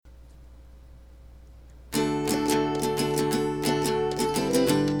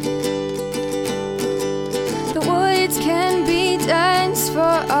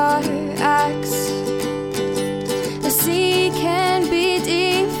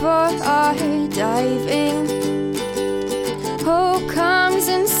skydiving. Hope comes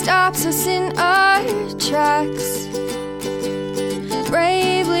and stops us in our tracks.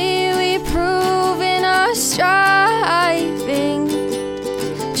 Bravely we prove in our striving,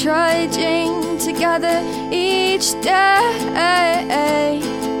 trudging together each day.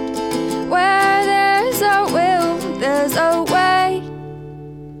 Where there's a will, there's a way.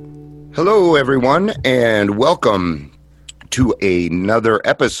 Hello, everyone, and welcome to another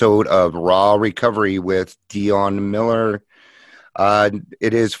episode of Raw Recovery with Dion Miller.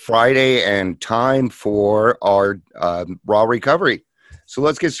 It is Friday and time for our Raw Recovery. So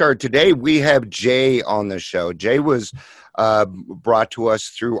let's get started. Today we have Jay on the show. Jay was brought to us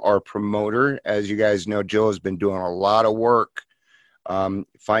through our promoter. As you guys know, Jill has been doing a lot of work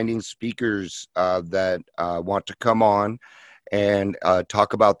finding speakers that want to come on and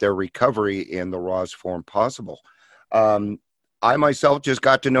talk about their recovery in the rawest form possible. I myself just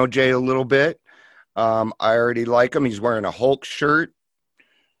got to know Jay a little bit. I already like him. He's wearing a Hulk shirt.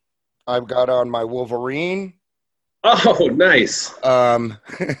 I've got on my Wolverine. Oh, nice.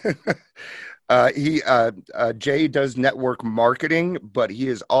 Jay does network marketing, but he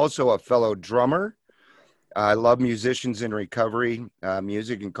is also a fellow drummer. I love musicians in recovery.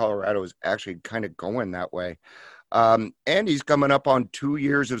 Music in Colorado is actually kind of going that way. And he's coming up on 2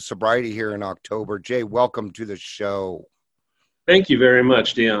 years of sobriety here in October. Jay, welcome to the show. Thank you very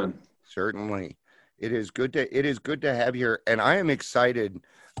much, Dion. Certainly. It is good to have you here. And I am excited.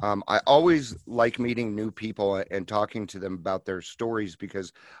 I always like meeting new people and talking to them about their stories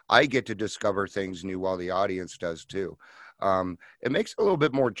because I get to discover things new while the audience does too. It makes it a little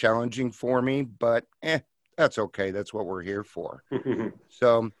bit more challenging for me, but that's okay. That's what we're here for.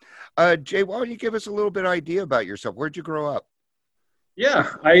 So, Jay, why don't you give us a little bit of idea about yourself? Where'd you grow up?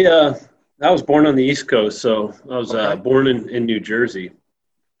 Yeah, I was born on the East Coast, so I was born in New Jersey,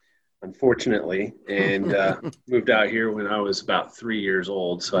 unfortunately, and moved out here when I was about 3 years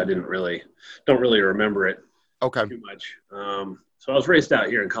old. So I don't really remember it too much. So I was raised out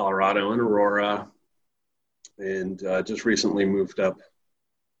here in Colorado, in Aurora, and just recently moved up.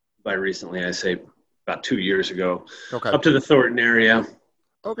 By recently, I say about 2 years ago, up to the Thornton area.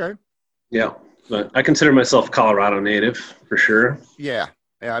 Okay. Yeah, but I consider myself a Colorado native for sure. Yeah,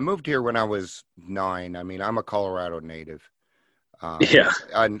 I moved here when I was 9. I mean, I'm a Colorado native.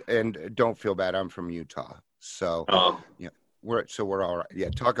 And don't feel bad. I'm from Utah, so we're all right. Yeah,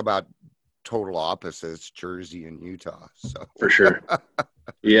 talk about total opposites, Jersey and Utah. So for sure.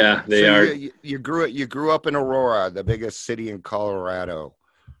 Yeah, they are. You grew up in Aurora, the biggest city in Colorado.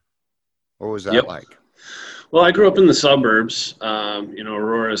 What was that like? Well, I grew up in the suburbs.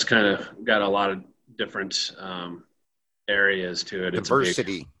 Aurora's kind of got a lot of different areas to it.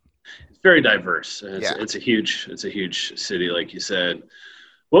 Diversity. It's very diverse. And it's a huge city, like you said.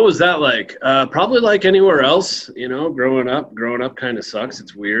 What was that like? Probably like anywhere else. Growing up kind of sucks.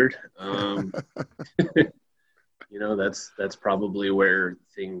 It's weird. That's probably where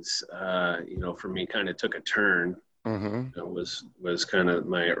things, for me, kind of took a turn. Mm-hmm. It was kind of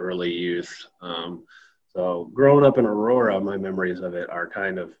my early youth. So growing up in Aurora, my memories of it are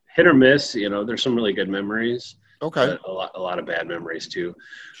kind of hit or miss. There's some really good memories. Okay. But a lot of bad memories too.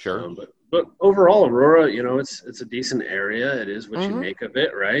 Sure. But overall, Aurora, it's a decent area. It is what you make of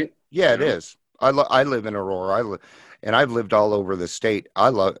it, right? Yeah, it is. I live in Aurora. And I've lived all over the state. I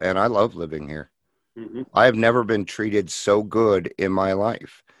love living here. Mm-hmm. I have never been treated so good in my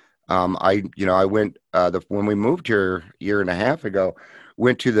life. I went when we moved here a year and a half ago,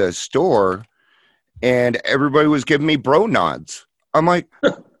 went to the store and everybody was giving me bro nods. I'm like,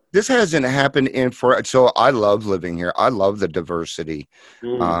 this hasn't happened so I love living here. I love the diversity.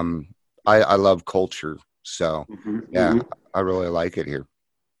 I love culture. So I really like it here.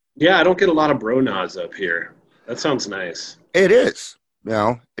 Yeah. I don't get a lot of bro nods up here. That sounds nice. It is,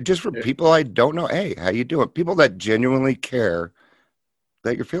 just for people I don't know. Hey, how you doing? People that genuinely care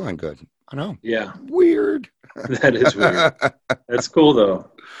that you're feeling good. I know. Yeah. Weird. That is weird. That's cool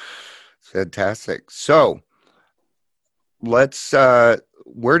though. Fantastic. So let's,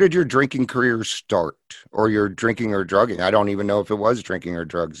 where did your drinking career start, or your drinking or drugging? I don't even know if it was drinking or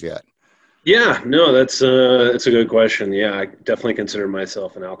drugs yet. Yeah, no, that's a good question. Yeah, I definitely consider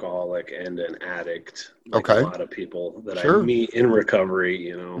myself an alcoholic and an addict. Like a lot of people that I meet in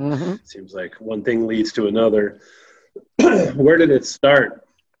recovery, seems like one thing leads to another. Where did it start?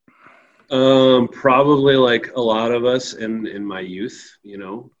 Probably like a lot of us in my youth,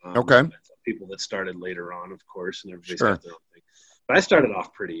 people that started later on, of course, and everybody's got their own thing. But I started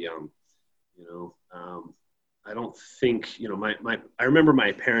off pretty young, I don't think, I remember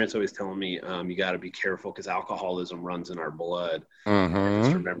my parents always telling me, you got to be careful because alcoholism runs in our blood. I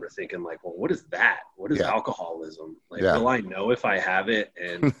just remember thinking like, well, what is that? What is alcoholism? Like, will I know if I have it?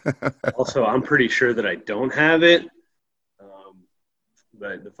 And also I'm pretty sure that I don't have it.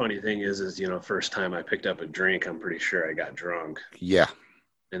 But the funny thing is, first time I picked up a drink, I'm pretty sure I got drunk. Yeah.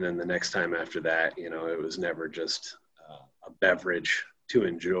 And then the next time after that, it was never just a beverage to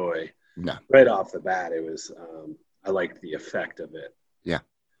enjoy. No. Right off the bat, it was, I liked the effect of it. Yeah.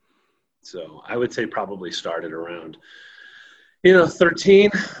 So I would say probably started around,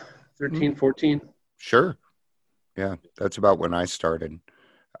 13, 14. Sure. Yeah. That's about when I started.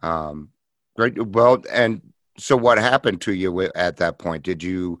 Right. Well, and so what happened to you at that point? Did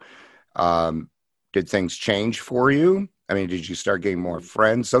things change for you? I mean, did you start getting more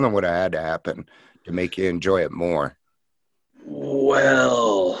friends? Something would have had to happen to make you enjoy it more.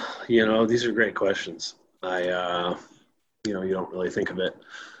 Well, these are great questions. You don't really think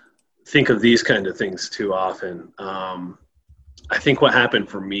of these kind of things too often. I think what happened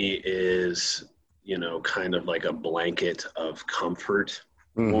for me is, kind of like a blanket of comfort,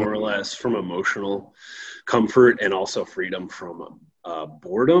 more or less, from emotional comfort and also freedom from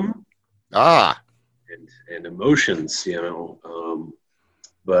boredom and emotions,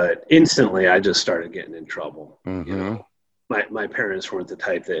 but instantly I just started getting in trouble. My parents weren't the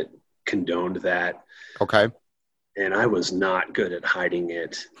type that condoned that. Okay. And I was not good at hiding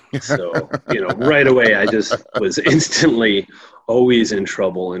it. So, right away, I just was instantly always in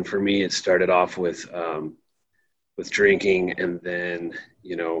trouble. And for me, it started off with drinking. And then,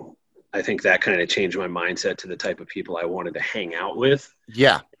 I think that kind of changed my mindset to the type of people I wanted to hang out with.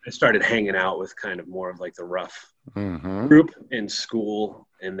 Yeah. I started hanging out with kind of more of like the rough group in school.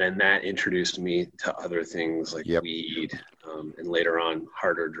 And then that introduced me to other things like weed, and later on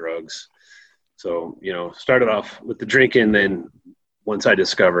harder drugs. So, started off with the drinking. Then once I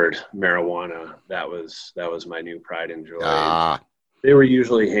discovered marijuana, that was my new pride and joy. They were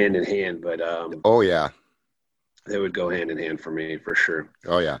usually hand in hand, but they would go hand in hand for me for sure.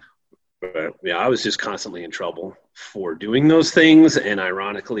 Oh yeah. But I was just constantly in trouble for doing those things. And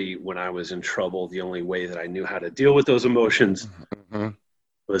ironically, when I was in trouble, the only way that I knew how to deal with those emotions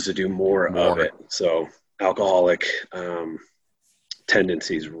was to do more of it. So alcoholic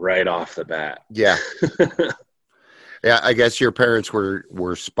tendencies right off the bat. Yeah. Yeah. I guess your parents were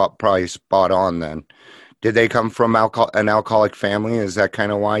probably spot on then. Did they come from an alcoholic family? Is that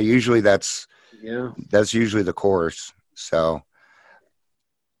kind of why? Usually that's usually the course. So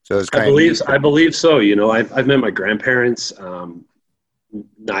it's kind I believe so. I've met my grandparents.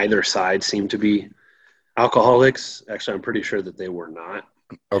 Neither side seemed to be alcoholics. Actually, I'm pretty sure that they were not.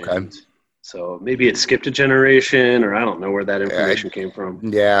 Okay. And so maybe it skipped a generation, or I don't know where that information came from.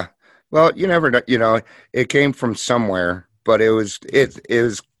 Yeah. Well, you never know. It came from somewhere, but it was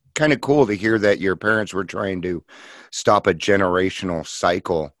kind of cool to hear that your parents were trying to stop a generational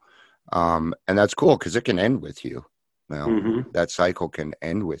cycle. And that's cool because it can end with you. Well, that cycle can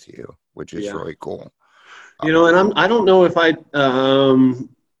end with you, which is really cool. And I don't know if I,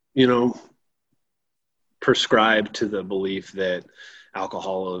 prescribe to the belief that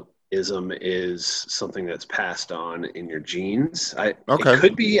alcoholism is something that's passed on in your genes. It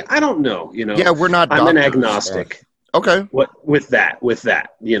could be. I don't know. Yeah, we're not. I'm an agnostic. Okay. With that,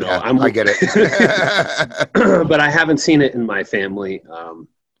 I get it. But I haven't seen it in my family.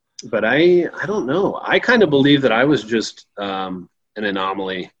 But I don't know. I kind of believe that I was just an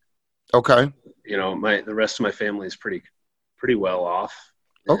anomaly. Okay. The rest of my family is pretty well off.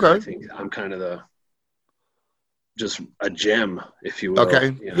 Okay. I think I'm kind of just a gem, if you will.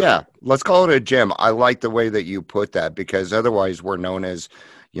 Okay. Yeah. Let's call it a gem. I like the way that you put that because otherwise we're known as,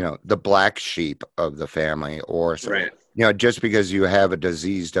 the black sheep of the family or, right. Just because you have a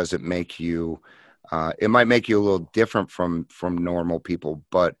disease doesn't make you, it might make you a little different from normal people,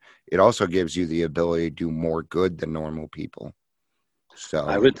 but it also gives you the ability to do more good than normal people. So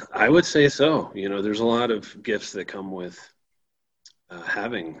I would say so. There's a lot of gifts that come with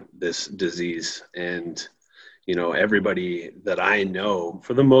having this disease, and everybody that I know,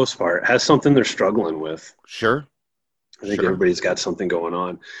 for the most part, has something they're struggling with. Sure. I think everybody's got something going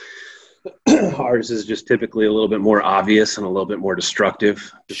on. Ours is just typically a little bit more obvious and a little bit more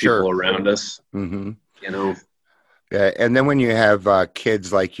destructive to people around us. Mm-hmm. Yeah, and then when you have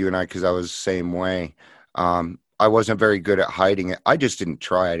kids like you and I, because I was the same way, I wasn't very good at hiding it. I just didn't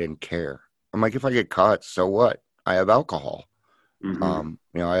try. I didn't care. I'm like, if I get caught, so what? I have alcohol.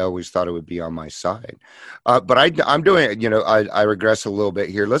 I always thought it would be on my side. But I'm doing it. I regress a little bit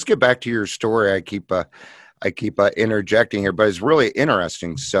here. Let's get back to your story. I keep interjecting here, but it's really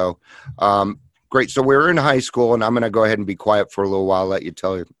interesting. So Great. So we're in high school, and I'm going to go ahead and be quiet for a little while. Let you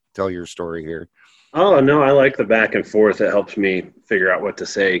tell your story here. Oh, no, I like the back and forth. It helps me figure out what to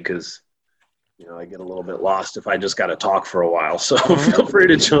say because, I get a little bit lost if I just got to talk for a while. So feel free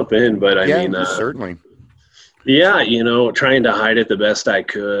to jump in. But I mean, certainly. Yeah, trying to hide it the best I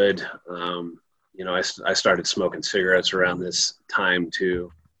could. I started smoking cigarettes around this time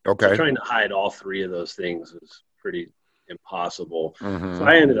too. Okay. So trying to hide all three of those things was pretty impossible. Mm-hmm. So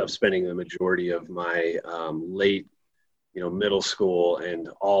I ended up spending the majority of my late, middle school and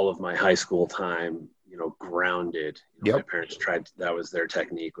all of my high school time, grounded. Yep. My parents that was their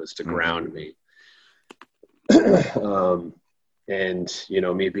technique, was to Mm-hmm. ground me. And,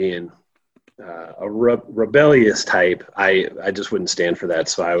 me being a rebellious type, I just wouldn't stand for that.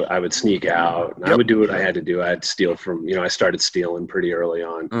 So I would sneak out and I would do what I had to do. I'd steal from, I started stealing pretty early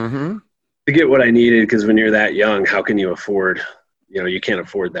on Mm-hmm. to get what I needed. Because when you're that young, how can you afford, you can't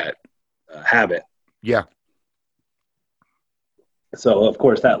afford that habit. Yeah. So of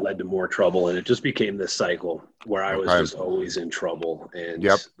course that led to more trouble, and it just became this cycle where I was just always in trouble and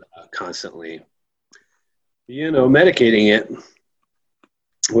constantly, medicating it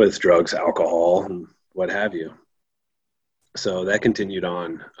with drugs, alcohol, and what have you. So that continued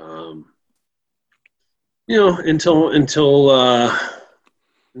on, until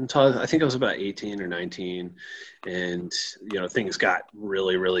I think I was about 18 or 19, and things got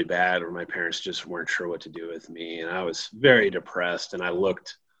really, really bad, where my parents just weren't sure what to do with me, and I was very depressed, and I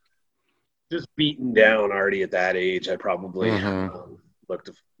looked just beaten down already at that age. I probably looked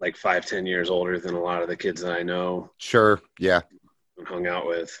like 5-10 years older than a lot of the kids that I know. Sure. Yeah. And hung out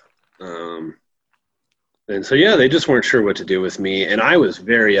with. And so, they just weren't sure what to do with me. And I was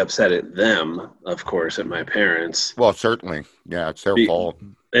very upset at them, of course, at my parents. Well, certainly. Yeah, it's their fault.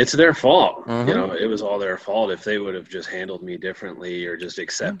 It's their fault. Mm-hmm. It was all their fault. If they would have just handled me differently or just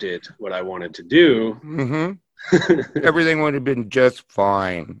accepted what I wanted to do. Mm-hmm. Everything would have been just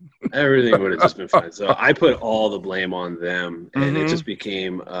fine. Everything would have just been fine. So I put all the blame on them, and it just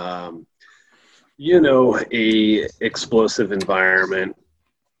became, a explosive environment.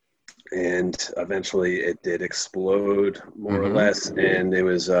 And eventually it did explode, more or less. And it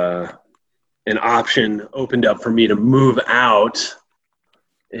was an option opened up for me to move out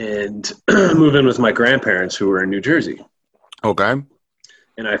and move in with my grandparents, who were in New Jersey. Okay.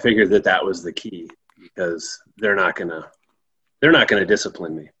 And I figured that was the key, because they're not gonna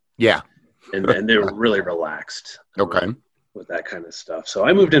discipline me. Yeah. And they were really relaxed. Okay. With that kind of stuff. So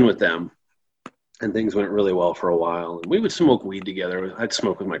I moved in with them. And things went really well for a while. And we would smoke weed together. I'd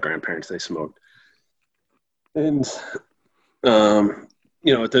smoke with my grandparents. They smoked. And,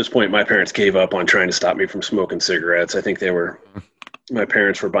 at this point, my parents gave up on trying to stop me from smoking cigarettes. I think my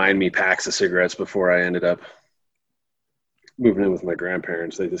parents were buying me packs of cigarettes before I ended up moving in with my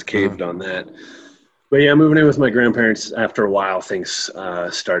grandparents. They just caved on that. But yeah, moving in with my grandparents, after a while, things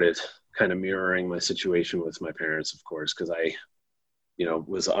started kind of mirroring my situation with my parents, of course, because I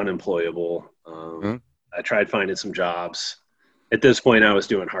was unemployable. I tried finding some jobs. At this point, I was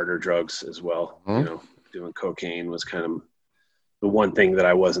doing harder drugs as well. Doing cocaine was kind of the one thing that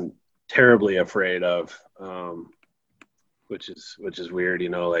I wasn't terribly afraid of, which is weird,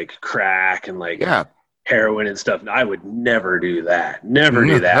 like crack and heroin and stuff. I would never do that. Never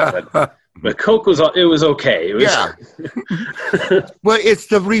do that. But coke was okay. It was Well, it's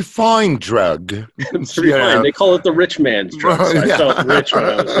the refined drug. It's refined. They call it the rich man's drug. So I felt rich when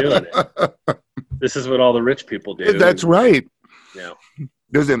I was doing it. This is what all the rich people do. That's right. Yeah.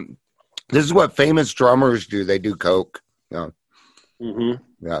 This is what famous drummers do. They do coke. Yeah.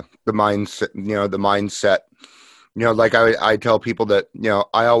 Yeah. The mindset. Like I tell people that,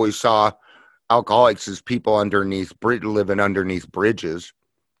 I always saw alcoholics as people living underneath bridges.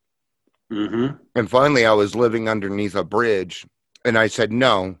 And finally, I was living underneath a bridge, and I said,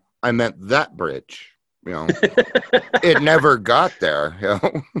 no, I meant that bridge. It never got there.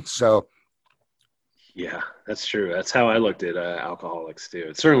 So. Yeah, that's true. That's how I looked at alcoholics too.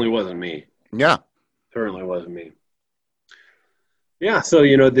 It certainly wasn't me. Yeah. Certainly wasn't me. Yeah. So,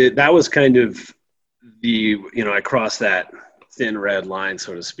 that was kind of I crossed that thin red line,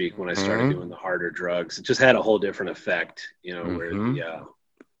 so to speak, when I started doing the harder drugs. It just had a whole different effect,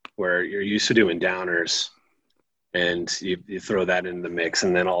 where you're used to doing downers and you throw that into the mix,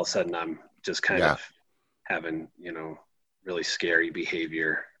 and then all of a sudden I'm just kind of having, really scary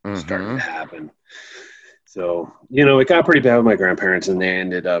behavior starting to happen. So, it got pretty bad with my grandparents, and they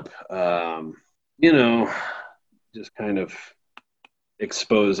ended up, just kind of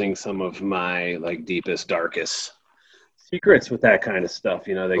exposing some of my deepest, darkest secrets with that kind of stuff.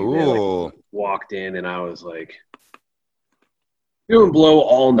 They walked in, and I was like, doing blow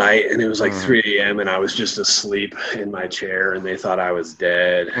all night, and it was like Mhm. 3 a.m. and I was just asleep in my chair, and they thought I was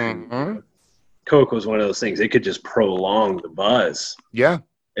dead. Mhm. Coke was one of those things. It could just prolong the buzz. Yeah.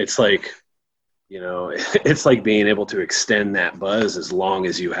 It's like, it's like being able to extend that buzz as long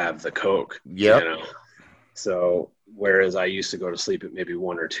as you have the Coke. Yep. So whereas I used to go to sleep at maybe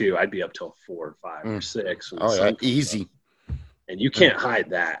 1 or 2, I'd be up till 4 or 5 or 6. When the Oh, sun yeah. comes Easy. up. And you can't hide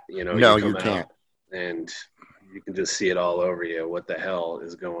that. No, come you can't. out and you can just see it all over you. What the hell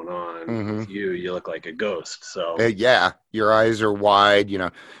is going on Mhm. with you? You look like a ghost. So Yeah, your eyes are wide.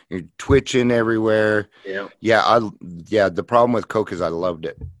 You're twitching everywhere. yeah. The problem with Coke is I loved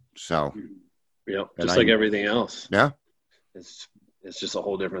it. So Yep. And Just like everything else. yeah. It's just a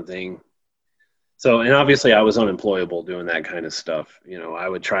whole different thing. So, and obviously I was unemployable doing that kind of stuff. I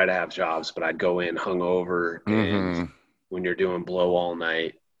would try to have jobs, but I'd go in hungover, and Mhm. when you're doing blow all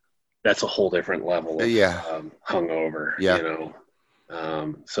night, that's a whole different level of Yeah. hungover, Yeah.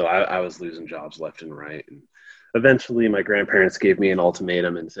 So I was losing jobs left and right. And eventually my grandparents gave me an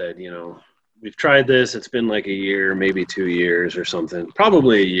ultimatum and said, we've tried this. It's been like a year, maybe 2 years or something,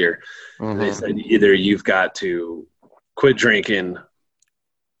 probably a year. Mhm. They said either you've got to quit drinking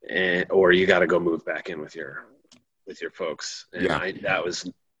or you got to go move back in with your folks. And Yeah. that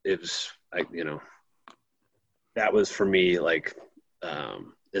was for me, like,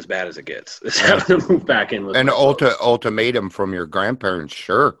 as bad as it gets. It's having to move back in with An my folks. ultimatum from your grandparents,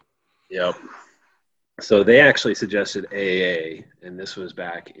 sure. Yep. So they actually suggested AA, and this was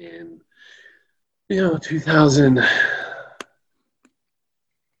back in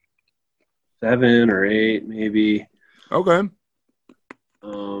 2007 or 8 maybe. Okay.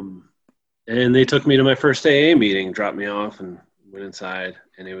 And they took me to my first AA meeting, dropped me off, and went inside,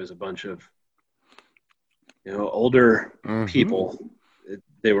 and it was a bunch of older Mhm. people.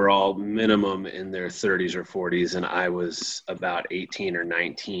 They were all minimum in their 30s or 40s, and I was about 18 or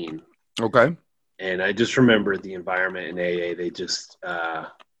 19. Okay. And I just remember the environment in AA. They just, I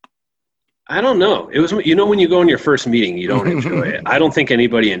don't know. It was, when you go in your first meeting, you don't enjoy it. I don't think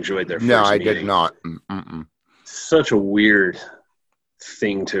anybody enjoyed their first No, I meeting. did not. Mm-mm. Such a weird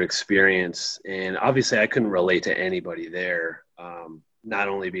thing to experience. And obviously I couldn't relate to anybody there. Not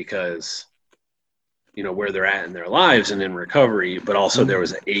only because, where they're at in their lives and in recovery, but also there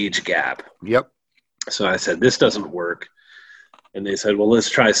was an age gap. Yep. So I said, this doesn't work. And they said, well, let's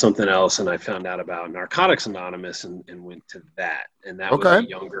try something else. And I found out about Narcotics Anonymous and went to that. And that was a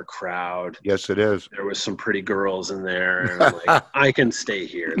younger crowd. Yes, it is. There was some pretty girls in there. And I'm like, I can stay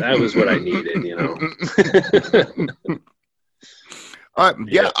here. That was what I needed,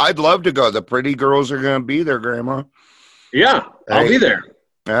 Yeah, I'd love to go. The pretty girls are going to be there, Grandma. Yeah, I'll be there.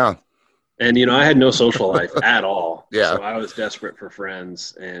 Yeah. And, I had no social life at all. Yeah. So I was desperate for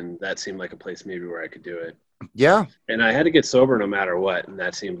friends. And that seemed like a place maybe where I could do it. Yeah. And I had to get sober no matter what. And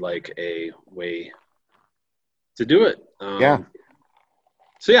that seemed like a way to do it.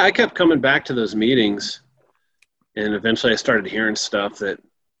 So, I kept coming back to those meetings. And eventually I started hearing stuff that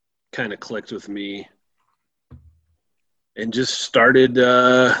kind of clicked with me. And just started,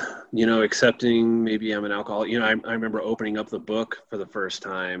 accepting maybe I'm an alcoholic. I remember opening up the book for the first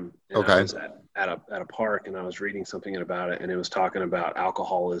time. And Okay. I was at a park, and I was reading something about it. And it was talking about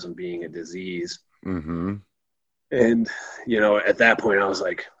alcoholism being a disease. Mm-hmm. And, at that point I was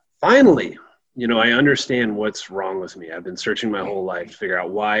like, finally, I understand what's wrong with me. I've been searching my whole life to figure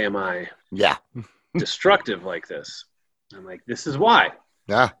out, why am I destructive like this? I'm like, this is why.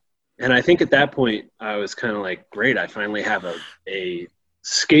 Yeah. And I think at that point I was kind of like, great, I finally have a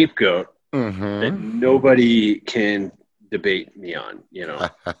scapegoat that nobody can debate me on,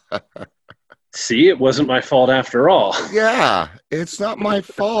 See, it wasn't my fault after all. Yeah, it's not my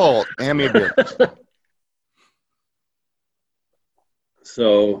fault. Hand me a beer.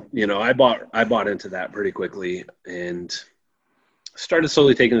 So, I bought into that pretty quickly and started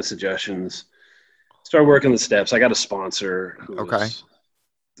slowly taking the suggestions, started working the steps. I got a sponsor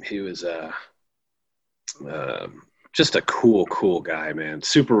he was just a cool guy, man.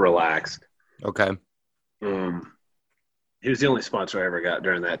 Super relaxed. Okay. He was the only sponsor I ever got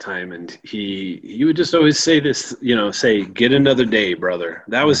during that time. And he would just always say this, say, get another day, brother.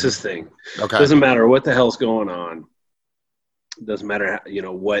 That was his thing. Okay. Doesn't matter what the hell's going on. Doesn't matter,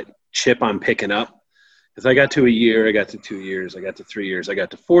 what chip I'm picking up. Because I got to a year, I got to 2 years, I got to 3 years, I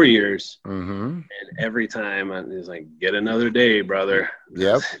got to 4 years. Mm-hmm. And every time I was like, get another day, brother.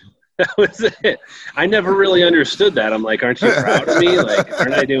 Yep. That was it. I never really understood that. I'm like, aren't you proud of me? Like,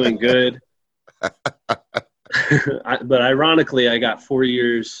 aren't I doing good? But ironically, I got 4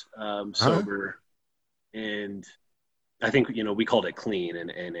 years sober. And I think, we called it clean in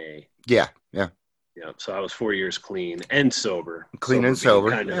NA. Yeah. Yeah. Yeah. So I was 4 years clean and sober. Clean and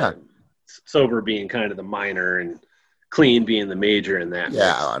sober. Yeah. Sober being kind of the minor and clean being the major in that.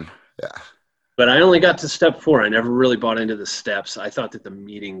 Yeah. Yeah. But I only got to step 4. I never really bought into the steps. I thought that the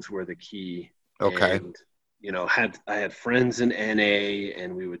meetings were the key. Okay. And, I had friends in NA,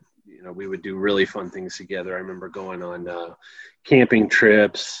 and we would do really fun things together. I remember going on camping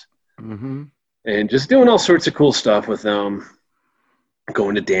trips and just doing all sorts of cool stuff with them,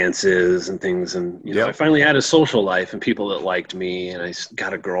 going to dances and things. And, I finally had a social life and people that liked me, and I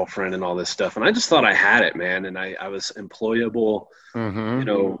got a girlfriend and all this stuff. And I just thought I had it, man. And I was employable,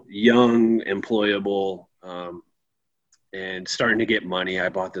 young, employable, and starting to get money. I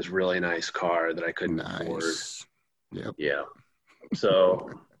bought this really nice car that I couldn't afford. Yep. Yeah. So,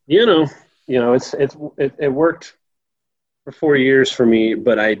 it worked for 4 years for me,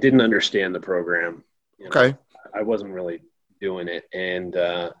 but I didn't understand the program. Okay. I wasn't really doing it. And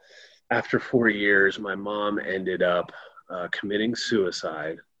after 4 years, my mom ended up committing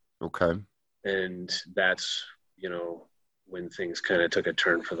suicide. Okay. And that's, when things kind of took a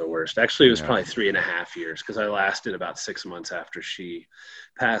turn for the worst. Actually, it was probably 3.5 years, because I lasted about 6 months after she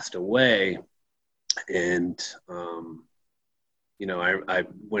passed away. And, I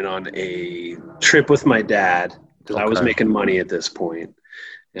went on a trip with my dad, because I was making money at this point.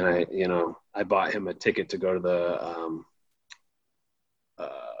 And I bought him a ticket to go to the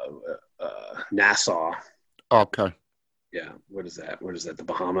Nassau. Okay. Yeah. What is that? The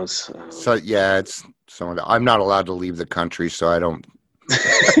Bahamas? So yeah, it's some of the, I'm not allowed to leave the country, so I don't.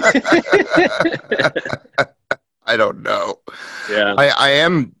 I don't know. Yeah. I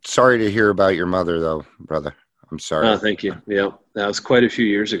am sorry to hear about your mother, though, brother. I'm sorry. Oh, thank you. Yeah, that was quite a few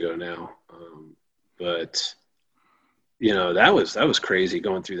years ago now. But that was crazy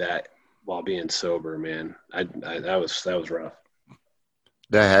going through that while being sober, man. That was rough.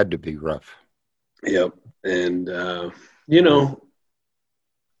 That had to be rough. Yep. And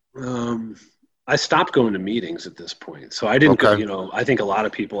I stopped going to meetings at this point. So I didn't go, I think a lot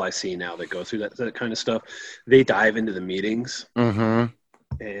of people I see now that go through that kind of stuff, they dive into the meetings.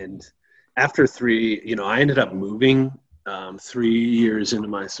 And after 3, I ended up moving 3 years into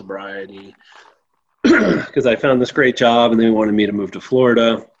my sobriety because I found this great job and they wanted me to move to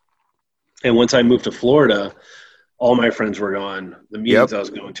Florida. And once I moved to Florida, all my friends were gone. The meetings I was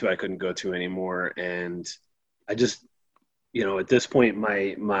going to, I couldn't go to anymore. And I just, at this point,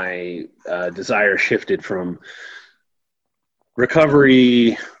 my desire shifted from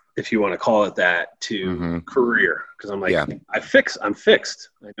recovery, if you want to call it that, to career. Because I'm like, I'm fixed.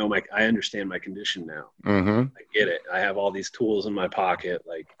 I understand my condition now. I get it. I have all these tools in my pocket.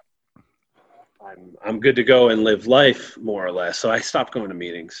 Like, I'm good to go and live life more or less. So I stopped going to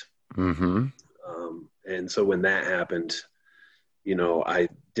meetings. And so when that happened, I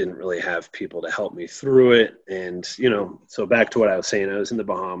didn't really have people to help me through it. And, so back to what I was saying, I was in the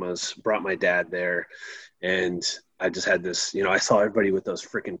Bahamas, brought my dad there, and I just had this, I saw everybody with those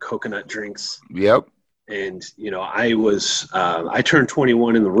freaking coconut drinks. Yep. And, I turned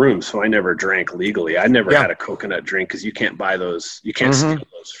 21 in the room, so I never drank legally. I never had a coconut drink because you can't buy those. You can't steal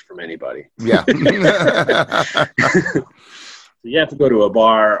those from anybody. Yeah. So you have to go to a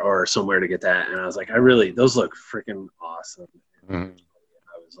bar or somewhere to get that. And I was like, those look freaking awesome. I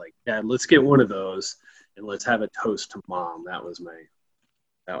was like, Dad, let's get one of those and let's have a toast to Mom. That was my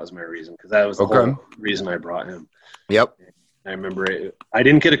reason, because that was the whole reason I brought him. Yep. And I remember I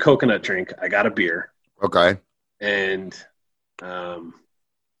didn't get a coconut drink. I got a beer. Okay. And I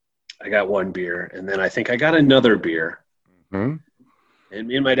got one beer, and then I think I got another beer. And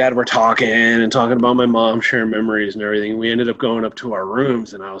me and my dad were talking about my mom, sharing memories and everything. We ended up going up to our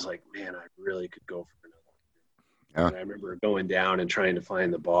rooms, and I was like, man, I really could go for another. And I remember going down and trying to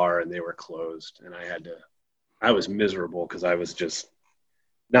find the bar, and they were closed. And I was miserable because I was just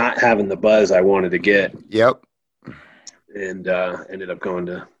not having the buzz I wanted to get. Yep. And ended up going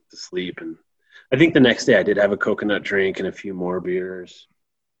to sleep. And I think the next day I did have a coconut drink and a few more beers.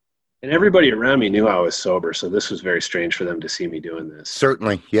 And everybody around me knew I was sober, so this was very strange for them to see me doing this.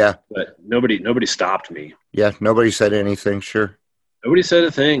 Certainly, yeah. But nobody stopped me. Yeah, nobody said anything, sure. Nobody said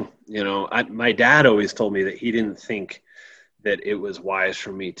a thing. My dad always told me that he didn't think that it was wise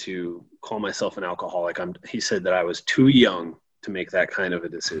for me to call myself an alcoholic. He said that I was too young to make that kind of a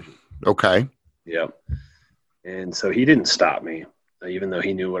decision. Okay. Yep. And so he didn't stop me, even though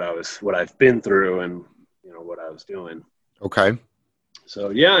he knew what I've been through and, what I was doing. Okay. So,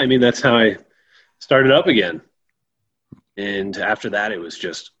 yeah, I mean, that's how I started up again. And after that, it was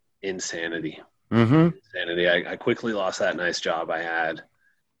just insanity. Insanity. I quickly lost that nice job I had.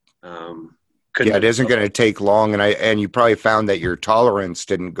 It isn't going to take long. And you probably found that your tolerance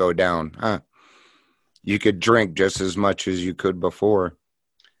didn't go down, huh? you could drink just as much as you could before.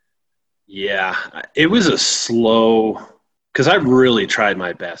 Yeah, it was a slow, because I really tried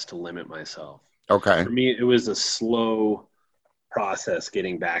my best to limit myself. Okay. For me, it was a slow process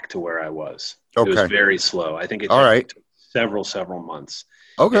getting back to where I was. Okay. It was very slow. I think it All right. took several months.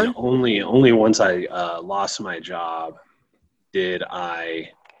 Okay. And only once I lost my job did I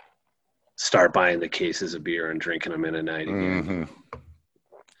start buying the cases of beer and drinking them in a night again. Mm-hmm.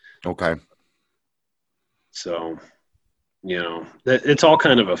 Okay. So, it's all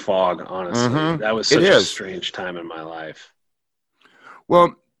kind of a fog, honestly. Mm-hmm. That was such a strange time in my life.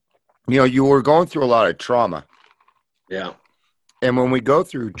 Well, you were going through a lot of trauma. Yeah. And when we go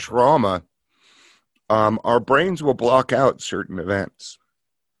through trauma, our brains will block out certain events.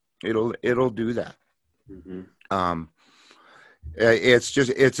 It'll do that. Mm-hmm.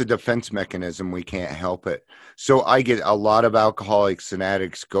 It's a defense mechanism. We can't help it. So I get a lot of alcoholics and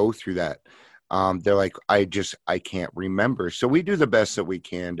addicts go through that. They're like, I can't remember. So we do the best that we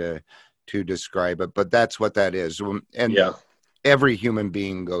can to describe it, but that's what that is. And every human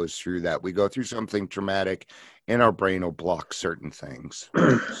being goes through that. We go through something traumatic and our brain will block certain things.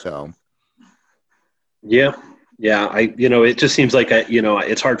 So. Yeah. It just seems like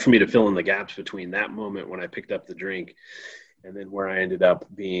it's hard for me to fill in the gaps between that moment when I picked up the drink and then where I ended up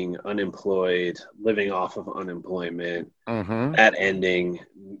being unemployed, living off of unemployment, that ending,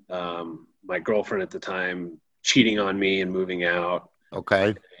 my girlfriend at the time cheating on me and moving out.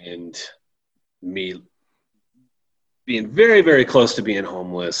 Okay. And me being very, very close to being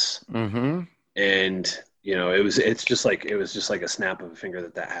homeless. Mm-hmm. And it was just like a snap of a finger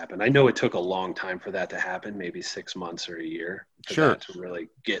that happened. I know it took a long time for that to happen, maybe 6 months or a year to really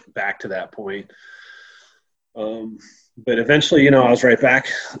get back to that point. But eventually, I was right back,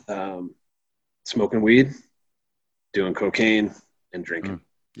 smoking weed, doing cocaine and drinking.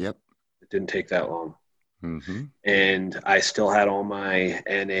 Yep. It didn't take that long. Mm-hmm. And I still had all my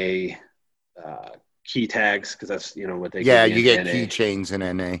NA, key tags, because that's what they you get keychains in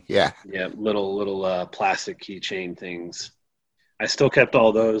NA. Yeah little plastic keychain things. I still kept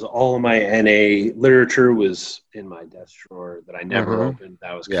all those. All of my NA literature was in my desk drawer that I never opened.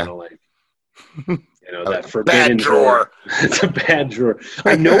 That was kind of like that forbidden drawer. It's a bad drawer.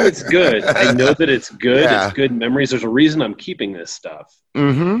 I know it's good. I know that it's good. It's good memories. There's a reason I'm keeping this stuff,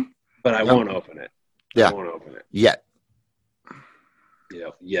 but I won't open it. I won't open it yet.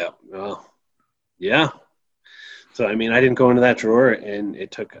 Well, yeah. So, I didn't go into that drawer, and it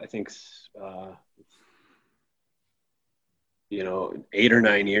took, I think, 8 or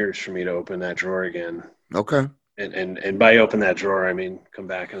 9 years for me to open that drawer again. Okay. And by open that drawer, I mean come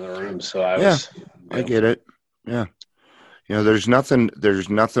back in the room. So I get it. Yeah. There's nothing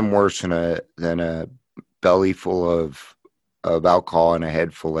worse than a belly full of alcohol and a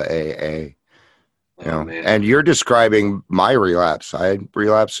head full of AA. And you're describing my relapse. I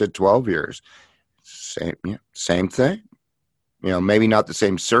relapsed at 12 years. Same thing. Maybe not the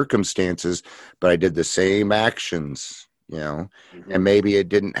same circumstances, but I did the same actions, and maybe it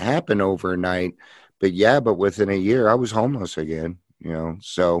didn't happen overnight, but within a year I was homeless again,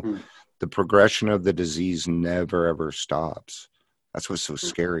 so the progression of the disease never, ever stops. That's what's so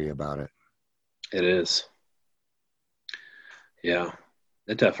scary about it. It is. Yeah,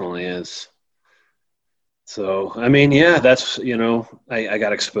 it definitely is. So, that's, I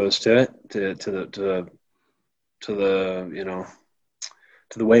got exposed to it, to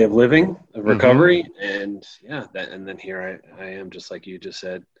the way of living, of recovery. And and then here I am, just like you just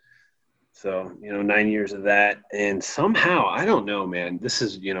said. So, 9 years of that. And somehow, I don't know, man, this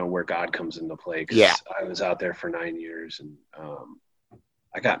is, where God comes into play. 'Cause I was out there for 9 years, and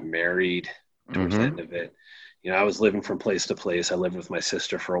I got married towards the end of it. I was living from place to place. I lived with my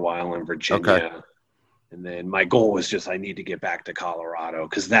sister for a while in Virginia. Okay. And then my goal was just, I need to get back to Colorado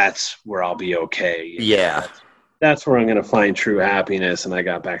because that's where I'll be okay. That's where I'm going to find true happiness. And I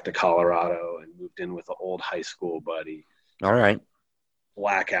got back to Colorado and moved in with an old high school buddy. All right.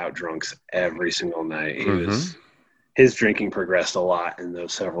 Blackout drunks every single night. His drinking progressed a lot in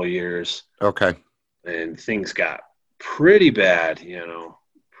those several years. Okay. And things got pretty bad,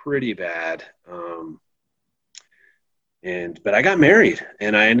 pretty bad. But I got married,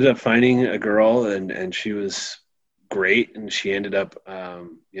 and I ended up finding a girl, and she was great, and she ended up,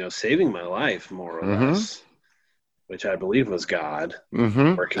 saving my life more or less, which I believe was God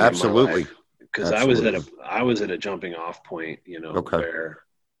working Absolutely. in my life. Because I was at a jumping off point, where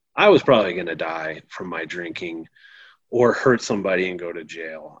I was probably going to die from my drinking or hurt somebody and go to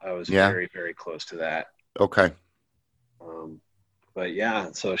jail. I was very, very close to that. Okay. But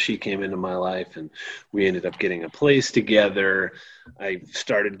yeah, so she came into my life and we ended up getting a place together. I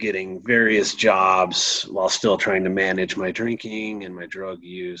started getting various jobs while still trying to manage my drinking and my drug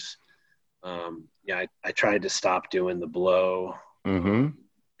use. I tried to stop doing the blow. Mm-hmm.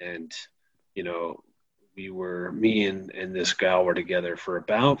 And, me and this gal were together for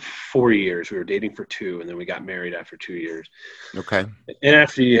about 4 years. We were dating for 2, and then we got married after 2 years. Okay. And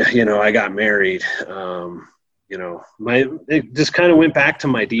after, I got married, it just kind of went back to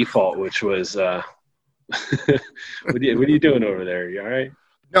my default, which was, what are you doing over there? You all right?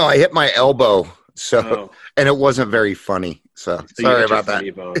 No, I hit my elbow. So, and it wasn't very funny. So sorry about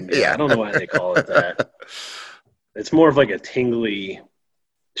that. Bone. Yeah, I don't know why they call it that. It's more of like a tingly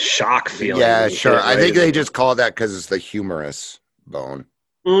shock feeling. Yeah, sure. I think they just call it that because it's the humerus bone.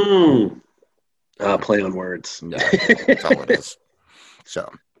 Play on words. Yeah, that's all it is.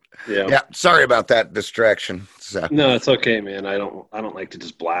 So, yeah. Sorry about that distraction. So. No, it's okay, man. I don't like to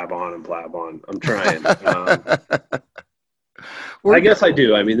just blab on. I'm trying. I guess I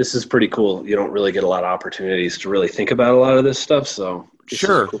do. I mean, this is pretty cool. You don't really get a lot of opportunities to really think about a lot of this stuff. So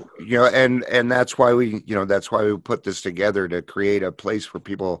sure, cool. And that's why we put this together, to create a place for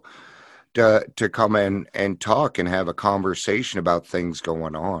people to come in and talk and have a conversation about things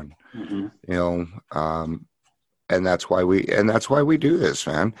going on. Mm-hmm. And that's why we do this,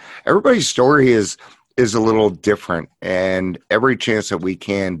 man. Everybody's story is a little different, and every chance that we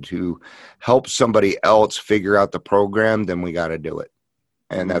can to help somebody else figure out the program, then we got to do it.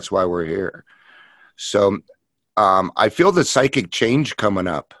 And that's why we're here. So I feel the psychic change coming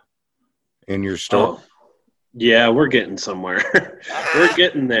up in your story. Oh, yeah, we're getting somewhere. We're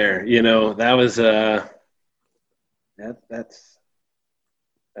getting there. That was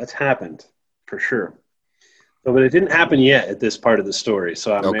that's happened for sure. So, but it didn't happen yet at this part of the story.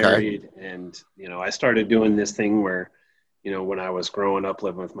 So I'm married, and, I started doing this thing where, when I was growing up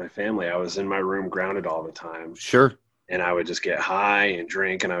living with my family, I was in my room grounded all the time. Sure. And I would just get high and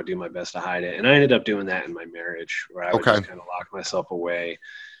drink, and I would do my best to hide it. And I ended up doing that in my marriage, where I would just kind of lock myself away,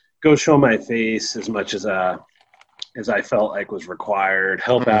 go show my face as much as I felt like was required,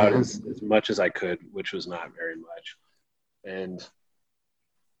 help out as much as I could, which was not very much. And,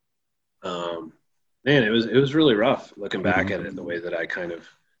 man, it was really rough looking back at it, the way that I kind of,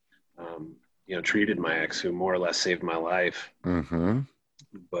 treated my ex, who more or less saved my life. Mm-hmm.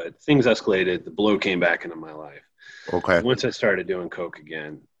 But things escalated. The blow came back into my life. Okay. Once I started doing coke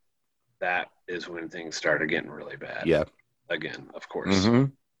again, that is when things started getting really bad. Yeah. Again, of course.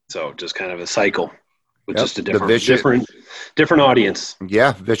 Mm-hmm. So just kind of a cycle with just a different audience.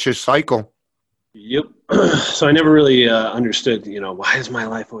 Yeah, vicious cycle. Yep. So I never really understood, why is my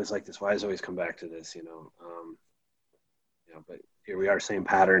life always like this? Why does it always come back to this? But here we are, same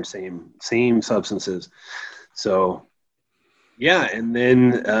pattern, same substances. So, yeah. And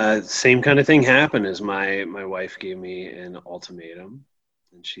then same kind of thing happened, as my wife gave me an ultimatum,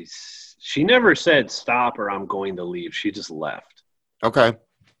 and she never said stop or I'm going to leave. She just left. Okay.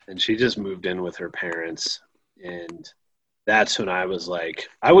 And she just moved in with her parents, and that's when I was like,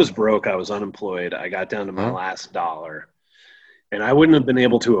 I was broke. I was unemployed. I got down to my last dollar, and I wouldn't have been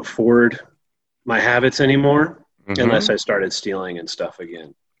able to afford my habits anymore unless I started stealing and stuff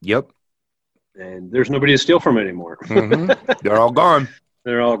again. Yep. And there's nobody to steal from anymore. They're all gone.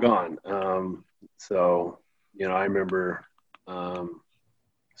 They're all gone. So, I remember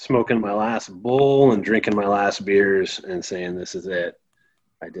smoking my last bowl and drinking my last beers and saying, this is it.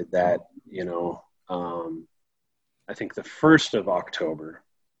 I did that, I think the 1st of October,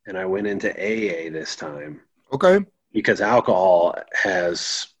 and I went into AA this time. Okay. Because alcohol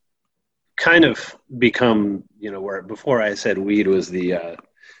has kind of become, where before I said weed was the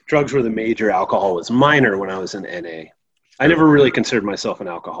drugs were the major, alcohol was minor when I was in NA. I never really considered myself an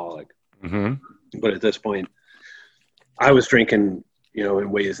alcoholic. Mm-hmm. But at this point, I was drinking,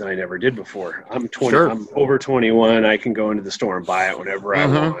 in ways that I never did before. I'm 20. Sure. I'm over 21. I can go into the store and buy it whenever I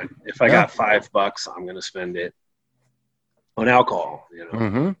want. If I got $5, I'm going to spend it on alcohol,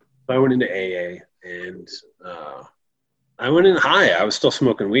 So I went into AA, and I went in high. I was still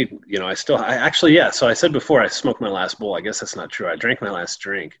smoking weed. So I said before I smoked my last bowl. I guess that's not true. I drank my last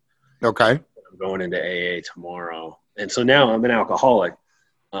drink. Okay. I'm going into AA tomorrow. And so now I'm an alcoholic,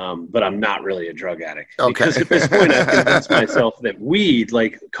 but I'm not really a drug addict. Okay. Because at this point I've convinced myself that weed,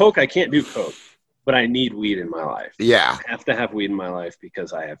 like coke, I can't do coke, but I need weed in my life. Yeah. I have to have weed in my life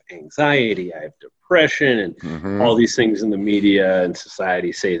because I have anxiety, I have depression, and all these things in the media and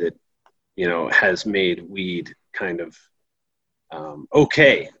society say that, has made weed kind of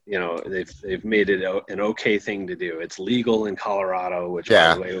okay. They've made it an okay thing to do. It's legal in Colorado, which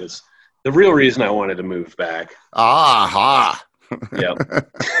by the way was the real reason I wanted to move back. Aha. Yep.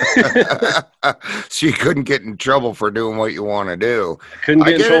 So you couldn't get in trouble for doing what you want to do. Couldn't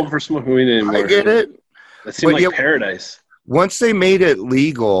get in trouble it. for smoking weed anymore. I get it. That seemed But like paradise. Once they made it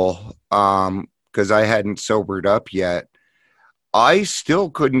legal, because I hadn't sobered up yet, I still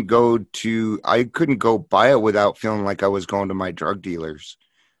couldn't go buy it without feeling like I was going to my drug dealers.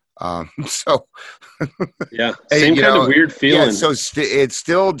 So yeah, same kind of weird feeling. Yeah, so it's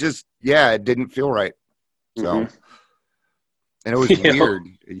still just, it didn't feel right. So, and it was weird.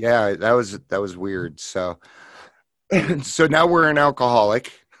 Yeah, that was weird. So, so now we're an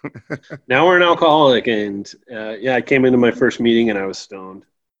alcoholic. Now we're an alcoholic, and I came into my first meeting and I was stoned,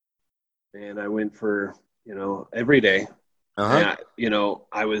 and I went for every day. And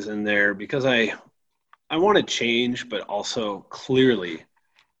I was in there because I wanted change, but also clearly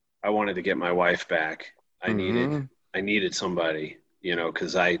I wanted to get my wife back. I needed somebody,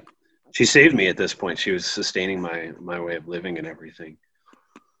 because she saved me at this point. She was sustaining my way of living and everything.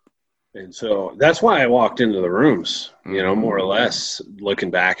 And so that's why I walked into the rooms, more or less, looking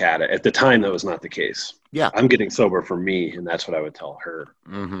back at it. At the time, that was not the case. Yeah. I'm getting sober for me, and that's what I would tell her.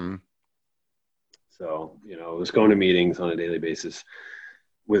 Mm-hmm. So, I was going to meetings on a daily basis,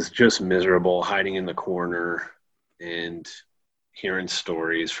 was just miserable, hiding in the corner and hearing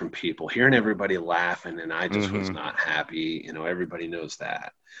stories from people, hearing everybody laughing, and I just was not happy. Everybody knows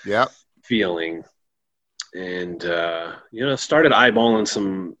that feeling. And, started eyeballing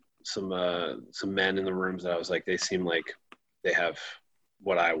some men in the rooms that I was like, they seem like they have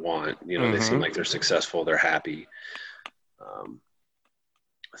what I want. They seem like they're successful, they're happy.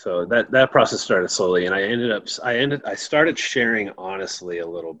 So that process started slowly, and I started sharing honestly a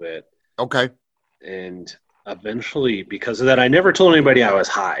little bit. Okay. And eventually, because of that, I never told anybody I was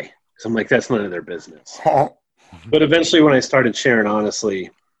high, because I'm like, that's none of their business. But eventually, when I started sharing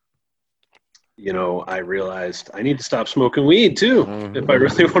honestly, I realized I need to stop smoking weed too. If I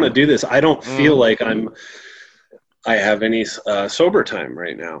really want to do this, I don't feel like I have any sober time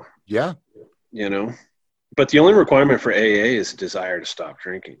right now. Yeah. But the only requirement for AA is desire to stop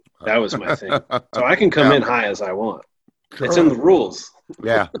drinking. That was my thing. So I can come in high as I want. Sure. It's in the rules.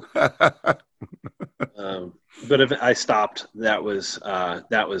 Yeah. But if I stopped, that was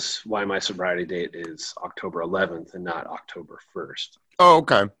why my sobriety date is October 11th and not October 1st. Oh,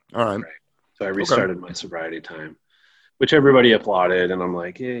 okay. All right. So I restarted my sobriety time, which everybody applauded. And I'm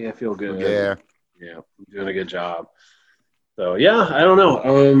like, yeah, I feel good. Yeah, I'm doing a good job. So, I don't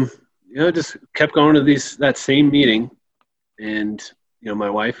know. Just kept going to that same meeting, and my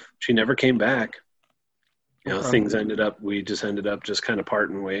wife, she never came back. Things we just ended up just kind of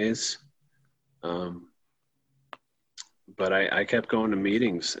parting ways. But I kept going to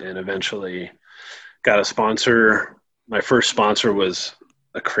meetings, and eventually got a sponsor. My first sponsor was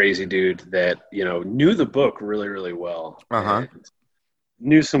a crazy dude that knew the book really, really well.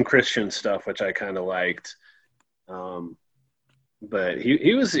 Knew some Christian stuff, which I kind of liked. But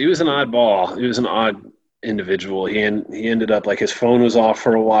he was an oddball. He was an odd individual. He ended up, like, his phone was off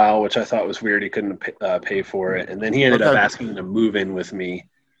for a while, which I thought was weird. He couldn't pay for it. And then he ended up asking to move in with me.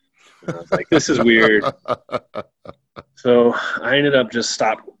 And I was like, this is weird. So I ended up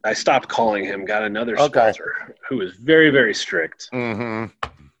I stopped calling him, got another sponsor who was very, very strict and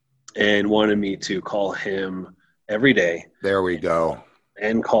wanted me to call him every day. There we go.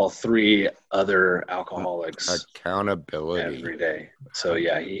 And call 3 other alcoholics. Accountability. Every day. So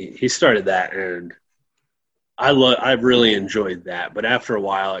he started that, and I really enjoyed that. But after a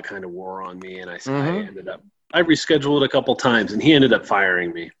while, it kind of wore on me, and I rescheduled a couple times, and he ended up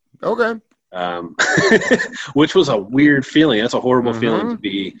firing me. Okay. Which was a weird feeling. That's a horrible feeling to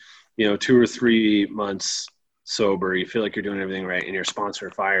be, 2 or 3 months sober. You feel like you're doing everything right, and your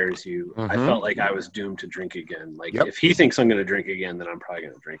sponsor fires you. I felt like I was doomed to drink again. Like, if he thinks I'm going to drink again, then I'm probably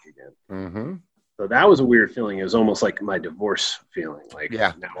going to drink again. So that was a weird feeling. It was almost like my divorce feeling. Like,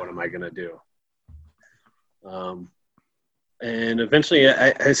 now what am I going to do? And eventually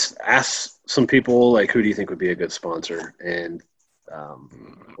I asked some people, like, who do you think would be a good sponsor? And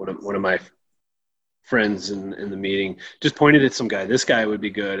one of my friends in the meeting just pointed at some guy. This guy would be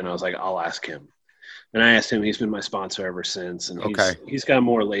good. And I was like, I'll ask him. And I asked him. He's been my sponsor ever since. And he's got a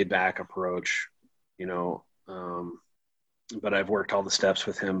more laid back approach, but I've worked all the steps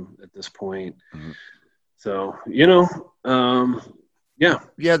with him at this point. So,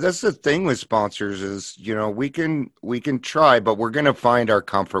 Yeah, that's the thing with sponsors is, we can try, but we're going to find our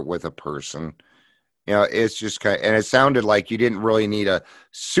comfort with a person. It's just and it sounded like you didn't really need a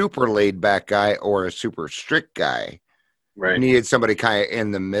super laid back guy or a super strict guy. Right. You needed somebody kind of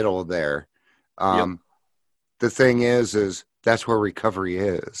in the middle there. The thing is that's where recovery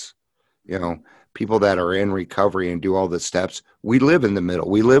is. people that are in recovery and do all the steps, we live in the middle.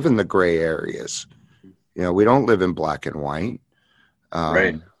 We live in the gray areas. We don't live in black and white.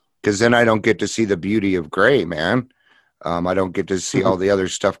 Right. Because then I don't get to see the beauty of gray, man. I don't get to see all the other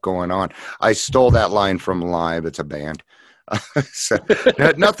stuff going on. I stole that line from Live. It's a band. So,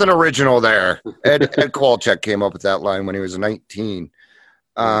 nothing original there. Ed Kowalczyk came up with that line when he was 19.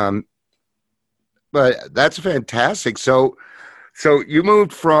 But that's fantastic. So you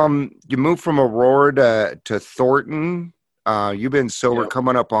moved from Aurora to Thornton. You've been sober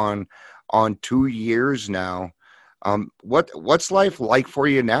coming up on 2 years now. What's life like for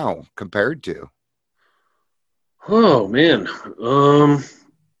you now compared to? Oh man.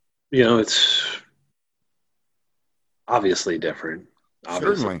 It's obviously different.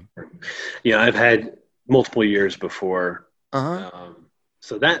 Certainly. I've had multiple years before. Uh-huh.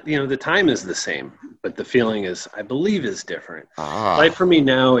 So that, the time is the same, but the feeling I believe is different. Life for me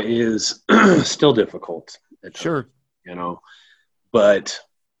now is still difficult. Sure. But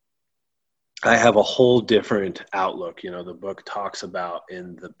I have a whole different outlook. The book talks about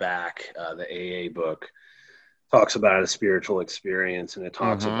in the back, the AA book talks about a spiritual experience, and it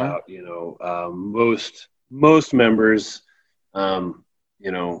talks about, most members,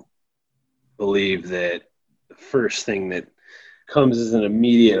 believe that the first thing that comes is an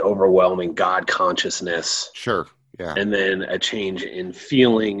immediate, overwhelming God consciousness. Sure. Yeah. And then a change in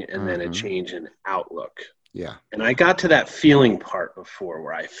feeling, and then a change in outlook. Yeah. And I got to that feeling part before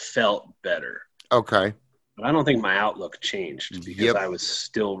where I felt better. Okay. But I don't think my outlook changed because I was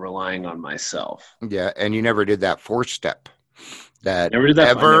still relying on myself. Yeah. And you never did that 4-step. That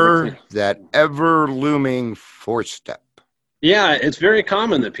ever looming 4-step. Yeah. It's very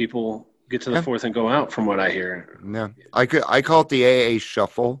common that people get to the 4th and go out, from what I hear. No, I call it the AA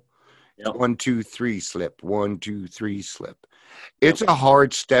shuffle. Yep. 1, 2, 3 slip. 1, 2, 3 slip. It's a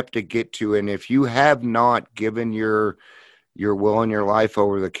hard step to get to, and if you have not given your will and your life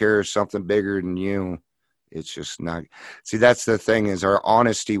over the care of something bigger than you, it's just not. See, that's the thing, is our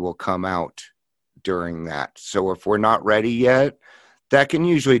honesty will come out during that. So if we're not ready yet, that can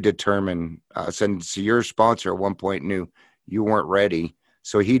usually determine us. And so your sponsor at one point knew you weren't ready,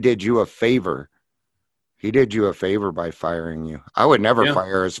 so he did you a favor. He did you a favor by firing you. I would never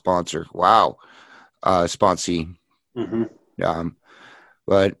fire a sponsor. Wow. Sponsee.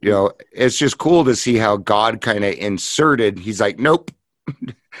 But, it's just cool to see how God kind of inserted. He's like, nope.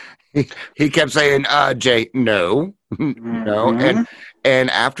 he kept saying, Jay, no, no. And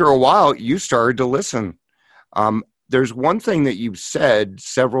after a while, you started to listen. There's one thing that you've said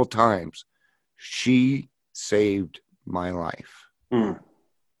several times. She saved my life.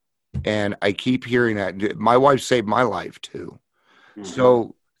 And I keep hearing that. My wife saved my life too.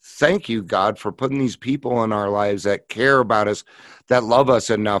 So thank you, God, for putting these people in our lives that care about us, that love us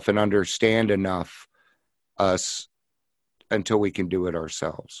enough and understand enough us until we can do it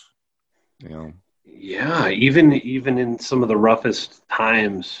ourselves. Yeah, even in some of the roughest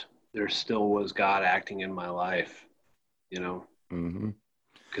times, there still was God acting in my life. Because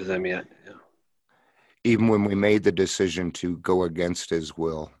even when we made the decision to go against His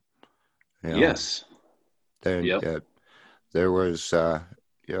will. Yes. There was,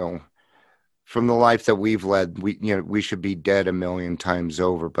 from the life that we've led, we should be dead a million times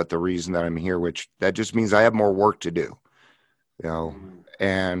over. But the reason that I'm here, which that just means I have more work to do,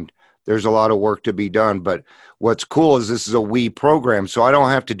 and there's a lot of work to be done. But what's cool is this is a we program, so I don't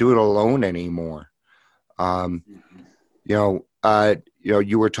have to do it alone anymore. You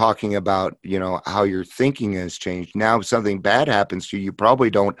were talking about, how your thinking has changed. Now, if something bad happens to you, you probably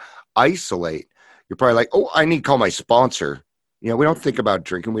don't isolate. You're probably like, oh, I need to call my sponsor. We don't think about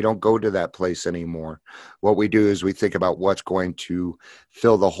drinking. We don't go to that place anymore. What we do is we think about what's going to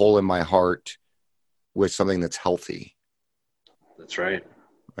fill the hole in my heart with something that's healthy. That's right.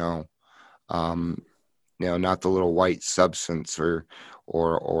 Not the little white substance or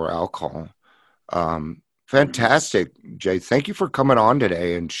alcohol. Fantastic, Jay. Thank you for coming on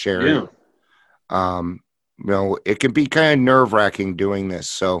today and sharing. It can be kind of nerve-wracking doing this.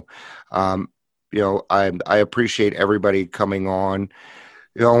 So, I appreciate everybody coming on.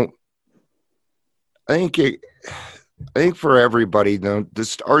 I think for everybody,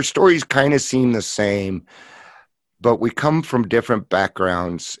 our stories kind of seem the same, but we come from different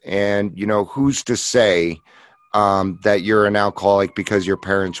backgrounds. And, who's to say that you're an alcoholic because your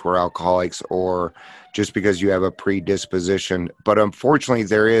parents were alcoholics or just because you have a predisposition. But unfortunately,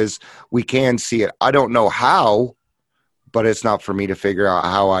 we can see it. I don't know how, but it's not for me to figure out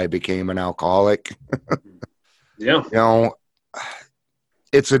how I became an alcoholic. Yeah.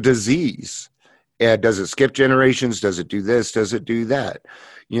 It's a disease. And does it skip generations? Does it do this? Does it do that?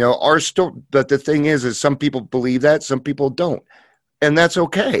 But the thing is some people believe that, some people don't. And that's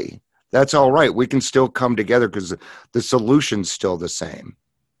okay. That's all right. We can still come together because the solution's still the same.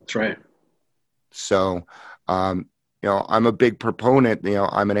 That's right. So, I'm a big proponent,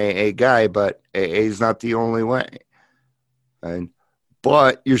 I'm an AA guy, but AA is not the only way.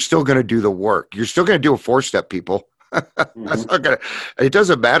 But you're still going to do the work. You're still going to do a 4-step, people. That's not gonna. It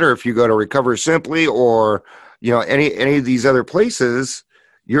doesn't matter if you go to Recover Simply or any of these other places.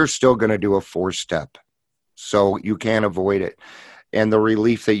 You're still going to do a 4-step, so you can't avoid it. And the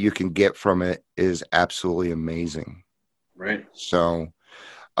relief that you can get from it is absolutely amazing. Right. So,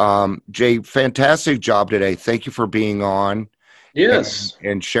 Jay, fantastic job today. Thank you for being on. Yes.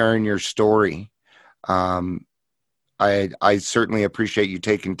 And sharing your story. I certainly appreciate you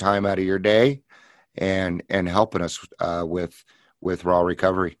taking time out of your day and helping us with Raw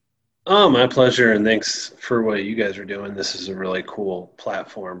Recovery. Oh, my pleasure. And thanks for what you guys are doing. This is a really cool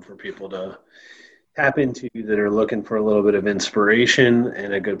platform for people to tap into that are looking for a little bit of inspiration,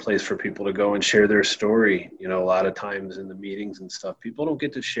 and a good place for people to go and share their story. A lot of times in the meetings and stuff, people don't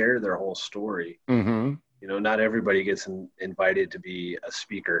get to share their whole story. Mm-hmm. Not everybody gets invited to be a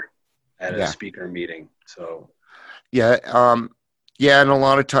speaker at a speaker meeting. So, yeah. And a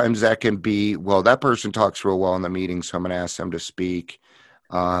lot of times that can be, well, that person talks real well in the meeting, so I'm going to ask them to speak.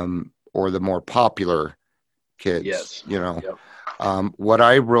 Or the more popular kids, yes. Yep. What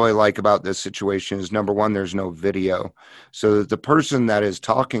I really like about this situation is, number one, there's no video. So the person that is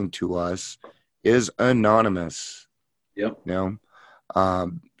talking to us is anonymous. Yep.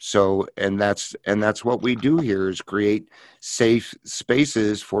 So, and that's what we do here, is create safe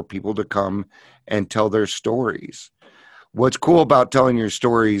spaces for people to come and tell their stories. What's cool about telling your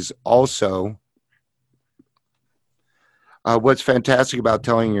stories also, what's fantastic about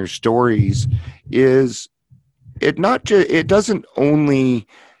telling your stories is it doesn't only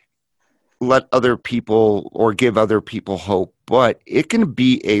let other people or give other people hope, but it can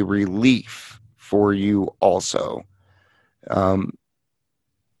be a relief for you also. I've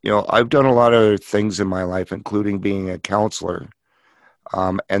done a lot of things in my life, including being a counselor.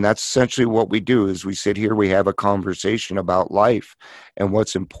 And that's essentially what we do, is we sit here, we have a conversation about life and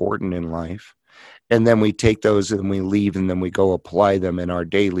what's important in life. And then we take those and we leave, and then we go apply them in our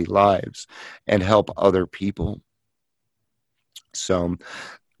daily lives and help other people. So,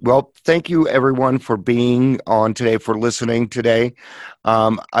 well, thank you everyone for being on today, for listening today.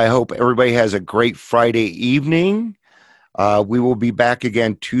 I hope everybody has a great Friday evening. We will be back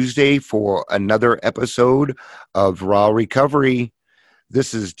again Tuesday for another episode of Raw Recovery.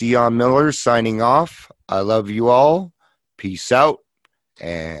 This is Dion Miller signing off. I love you all. Peace out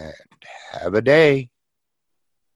and have a day.